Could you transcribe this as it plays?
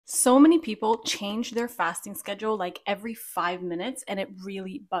So many people change their fasting schedule like every 5 minutes, and it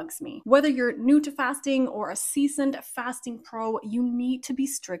really bugs me. Whether you're new to fasting or a seasoned fasting pro, you need to be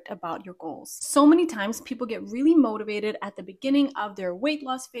strict about your goals. So many times people get really motivated at the beginning of their weight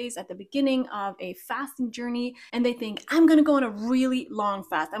loss phase, at the beginning of a fasting journey, and they think, I'm gonna go on a really long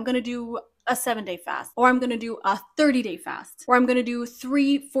fast. I'm gonna do a 7-day fast, or I'm gonna do a 30-day fast, or I'm gonna do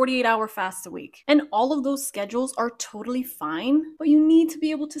 3 48-hour fasts a week. And all of those schedules are totally fine, but you need to be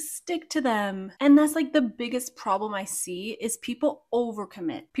able to stick to them. And that's like the biggest problem I see is people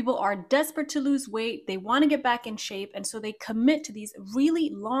overcommit. People are desperate to lose weight, they wanna get back in shape, and so they commit to these really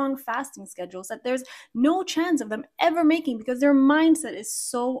long fasting schedules that there's no chance of them ever making because their mindset is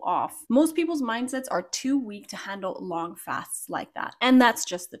so off. Most people's mindsets are too weak to handle long fasts like that. And that's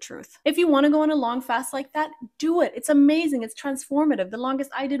just the truth. If you want to go on a long fast like that, do it. It's amazing. It's transformative. The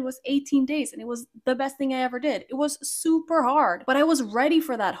longest I did was 18 days and it was the best thing I ever did. It was super hard, but I was ready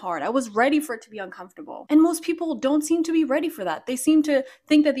for that hard. I was ready for it to be uncomfortable. And most people don't seem to be ready for that. They seem to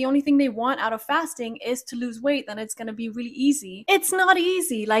think that the only thing they want out of fasting is to lose weight, then it's going to be really easy. It's not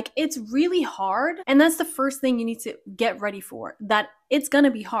easy. Like, it's really hard. And that's the first thing you need to get ready for, that it's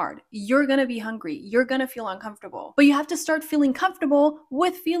gonna be hard. You're gonna be hungry. You're gonna feel uncomfortable. But you have to start feeling comfortable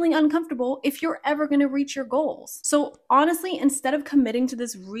with feeling uncomfortable if you're ever gonna reach your goals. So honestly, instead of committing to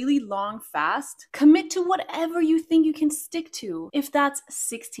this really long fast, commit to whatever you think you can stick to. If that's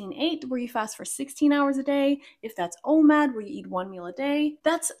 16-8, where you fast for 16 hours a day, if that's OMAD, where you eat 1 meal a day,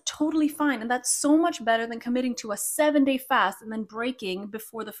 that's totally fine. And that's so much better than committing to a 7-day fast and then breaking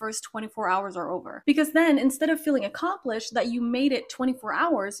before the first 24 hours are over. Because then instead of feeling accomplished that you made it 24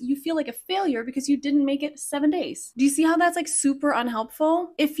 hours, you feel like a failure because you didn't make it 7 days. Do you see how that's like super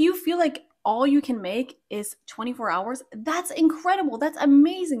unhelpful? If you feel like all you can make is 24 hours, that's incredible. That's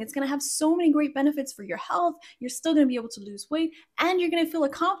amazing. It's going to have so many great benefits for your health. You're still going to be able to lose weight and you're going to feel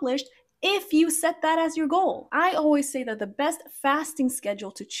accomplished if you set that as your goal. I always say that the best fasting schedule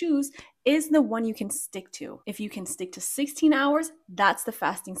to choose is the one you can stick to. If you can stick to 16 hours, that's the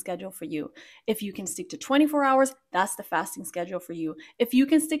fasting schedule for you. If you can stick to 24 hours, that's the fasting schedule for you. If you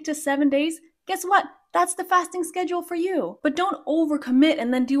can stick to 7 days, guess what? That's the fasting schedule for you. But don't overcommit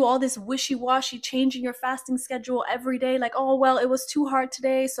and then do all this wishy-washy changing your fasting schedule every day. Like, oh, well, it was too hard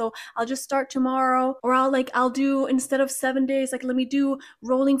today, so I'll just start tomorrow. Or I'll do, instead of 7 days, like, let me do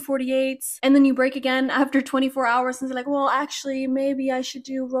rolling 48s. And then you break again after 24 hours and say like, well, actually, maybe I should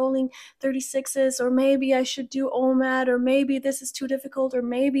do rolling 36s, or maybe I should do OMAD, or maybe this is too difficult, or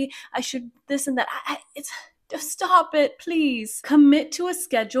maybe I should this and that. Stop it, please. Commit to a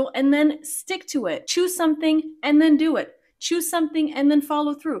schedule and then stick to it. Choose something and then do it. Choose something and then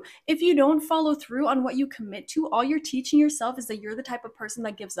follow through. If you don't follow through on what you commit to, all you're teaching yourself is that you're the type of person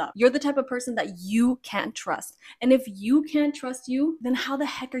that gives up. You're the type of person that you can't trust. And if you can't trust you, then how the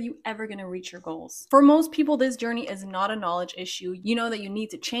heck are you ever going to reach your goals? For most people, this journey is not a knowledge issue. You know that you need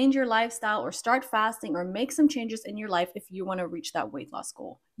to change your lifestyle or start fasting or make some changes in your life if you want to reach that weight loss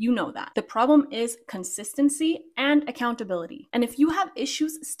goal. You know that. The problem is consistency and accountability. And if you have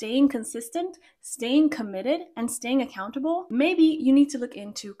issues staying consistent, staying committed, and staying accountable, maybe you need to look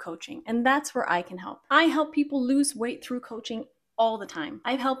into coaching. And that's where I can help. I help people lose weight through coaching all the time.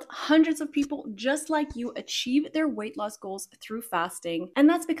 I've helped hundreds of people just like you achieve their weight loss goals through fasting. And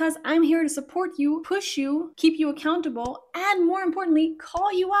that's because I'm here to support you, push you, keep you accountable, and more importantly,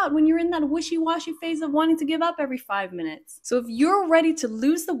 call you out when you're in that wishy-washy phase of wanting to give up every 5 minutes. So if you're ready to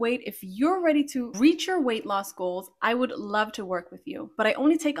lose the weight, if you're ready to reach your weight loss goals, I would love to work with you. But I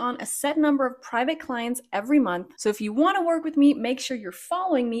only take on a set number of private clients every month. So if you want to work with me, make sure you're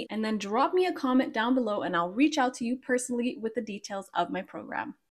following me and then drop me a comment down below and I'll reach out to you personally with the details of my program.